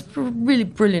good. Yeah, it's a really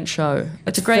brilliant show.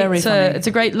 It's a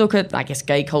great look at, I guess,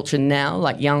 gay culture now,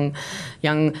 like young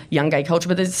gay culture.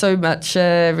 But there's so much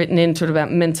written into it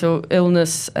about mental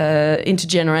illness,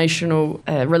 intergenerational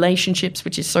relationships,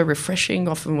 which is so refreshing.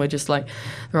 Often we're just like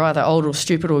they're either old or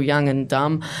stupid or young and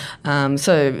dumb.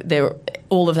 So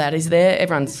all of that is there.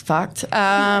 Everyone's fucked.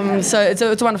 So it's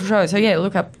a wonderful show. So yeah,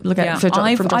 look at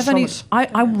it from Josh Thomas.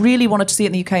 I really wanted to see it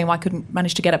in the UK and I couldn't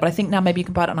manage to get it, but I think now maybe you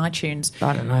can buy it on iTunes.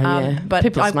 I don't know. But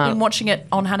people I've been watching it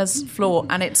on Hannah's floor,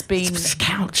 and it's been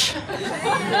couch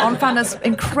on Hannah's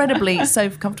incredibly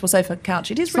comfortable sofa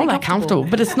couch. It is really not that comfortable,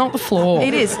 but it's not the floor.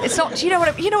 It is. It's not. You know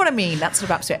what I mean. That's what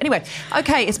I'm about to say. Anyway,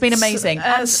 okay, it's been amazing.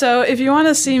 So if you want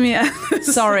to see me,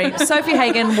 sorry, Sophie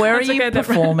Hagen, where are you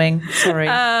performing? Sorry,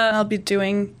 I'll be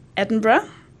doing Edinburgh.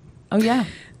 Oh yeah,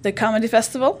 the comedy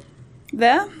festival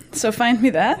there. So find me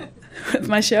there with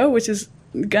my show, which is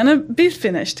gonna be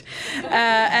finished,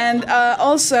 and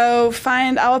also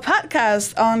find our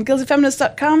podcast on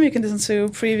guiltyfeminist.com. You can listen to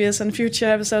previous and future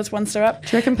episodes once they're up.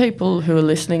 Do you reckon people who are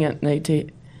listening need to...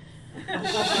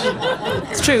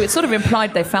 It's true, it's sort of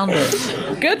implied they found it.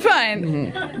 Good point.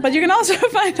 Mm-hmm. But you can also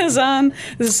find us on...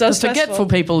 This is so stressful. Forgetful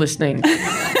people listening.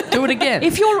 Do it again.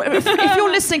 If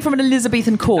you're listening from an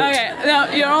Elizabethan court. Okay, no,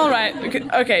 you're all right.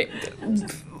 Okay.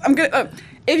 I'm good.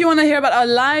 If you want to hear about our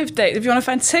live date, if you want to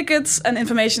find tickets and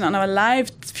information on our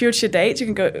live future date, you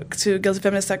can go to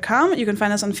guiltyfeminist.com. You can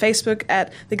find us on Facebook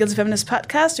at The Guilty Feminist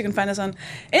Podcast. You can find us on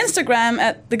Instagram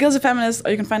at The Guilty Feminist,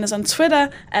 or you can find us on Twitter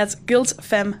at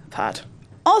GuiltFemPod.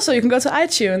 Also, you can go to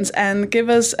iTunes and give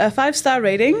us a 5-star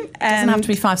rating. It doesn't have to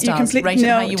be 5 stars. Rate it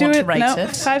how you want to rate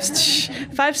it.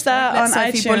 5 star on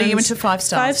Sophie iTunes. bully you into 5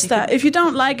 stars. 5 star. If you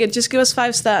don't like it, just give us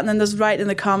 5 star and then just write in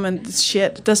the comment. It's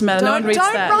shit. It doesn't matter. No one reads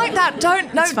that. Don't write that.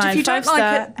 Don't. No. If you don't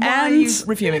like it, why are you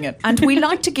reviewing it? And we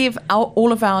like to give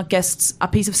all of our guests a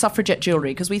piece of suffragette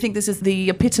jewellery because we think this is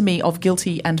the epitome of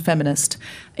guilty and feminist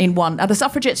in one. The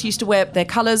suffragettes used to wear their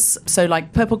colours, so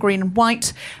like purple, green, and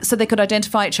white, so they could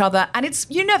identify each other. And it's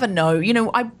you never know. You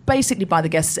know, I basically buy the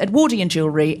guests Edwardian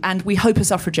jewellery and we hope a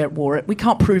suffragette wore it. We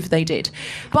can't prove they did.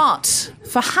 But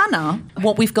for Hannah,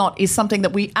 what we've got is something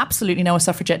that we absolutely know a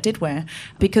suffragette did wear,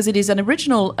 because it is an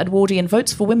original Edwardian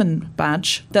Votes for Women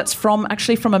badge that's from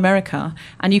America.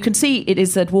 And you can see it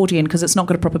is Edwardian because it's not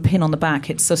got a proper pin on the back.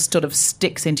 It just sort of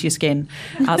sticks into your skin.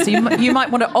 So you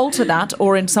might want to alter that,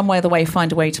 or in some way or the way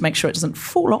find a way to make sure it doesn't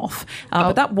fall off.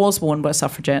 But that was worn by a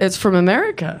suffragette. It's from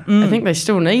America. I think they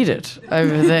still need it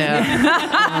over there.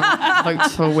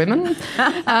 Votes for Women.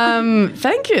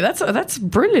 Thank you. That's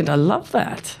brilliant. I love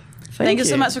that. Thank you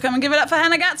so much for coming. Give it up for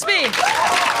Hannah Gadsby.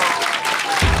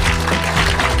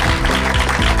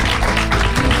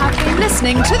 Have been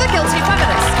listening to The Guilty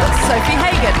Feminist with Sophie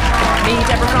Hagen, me,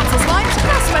 Deborah Francis-Light, and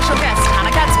our special guest,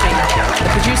 Hannah Gadsby. The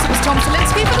producer was Tom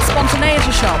Salinsky for The Spontaneity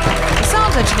Shop. The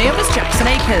sound engineer was Jackson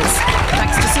Akers.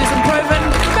 Thanks to Susan Proven,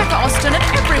 Rebecca Austin, and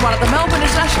everyone at the Melbourne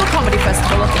International Comedy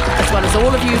Festival, as well as all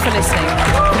of you for listening.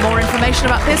 For more information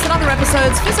about this and other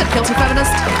episodes, visit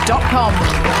guiltyfeminist.com.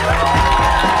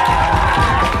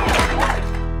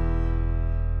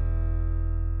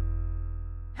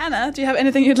 Hannah, do you have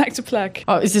anything you'd like to plug?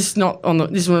 Oh, is this not on the...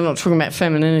 This we're not talking about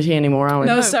femininity anymore, are we?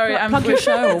 No, sorry. Plug your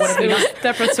show or whatever you like.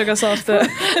 Deborah took us off the...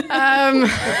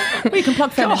 Well, you can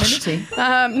plug femininity.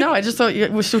 No, I just thought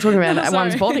we're still talking about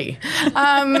one's body.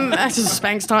 That's a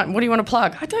Spanx time. What do you want to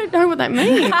plug? I don't know what that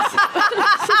means.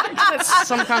 That's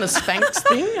some kind of Spanx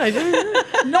thing. I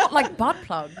don't. Not like butt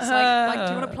plugs. Like,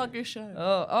 do you want to plug your show?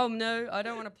 Oh, no, I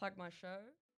don't want to plug my show.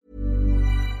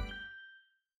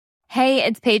 Hey,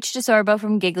 it's Paige DeSorbo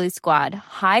from Giggly Squad.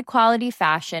 High quality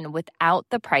fashion without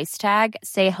the price tag.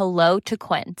 Say hello to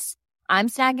Quince. I'm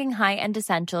snagging high-end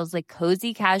essentials like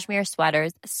cozy cashmere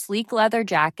sweaters, sleek leather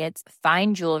jackets,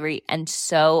 fine jewelry, and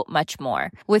so much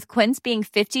more. With Quince being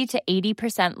 50 to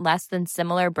 80% less than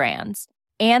similar brands.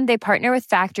 And they partner with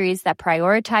factories that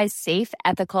prioritize safe,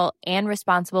 ethical, and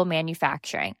responsible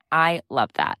manufacturing. I love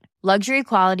that. Luxury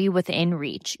quality within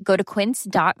reach. Go to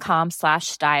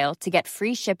quince.com/style to get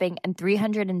free shipping and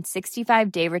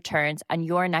 365-day returns on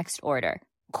your next order.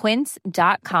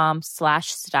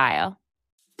 Quince.com/style.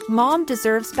 Mom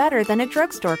deserves better than a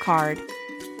drugstore card.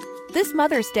 This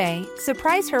Mother's Day,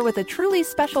 surprise her with a truly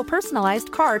special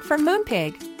personalized card from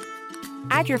Moonpig.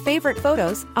 Add your favorite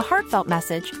photos, a heartfelt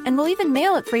message, and we'll even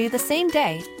mail it for you the same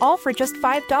day, all for just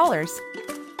 $5.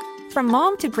 From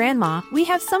mom to grandma, we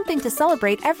have something to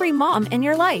celebrate every mom in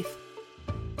your life.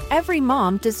 Every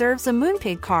mom deserves a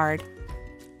Moonpig card.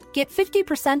 Get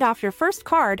 50% off your first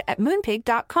card at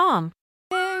Moonpig.com.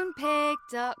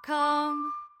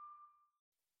 Moonpig.com.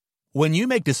 When you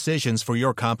make decisions for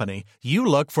your company, you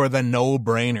look for the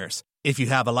no-brainers. If you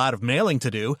have a lot of mailing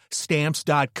to do,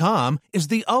 Stamps.com is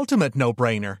the ultimate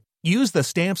no-brainer. Use the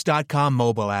Stamps.com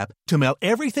mobile app to mail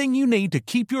everything you need to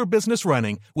keep your business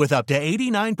running with up to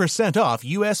 89% off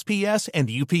USPS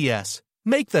and UPS.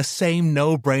 Make the same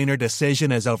no-brainer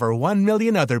decision as over 1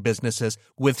 million other businesses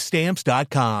with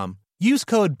Stamps.com. Use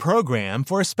code PROGRAM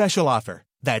for a special offer.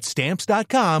 That's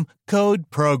Stamps.com, code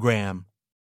PROGRAM.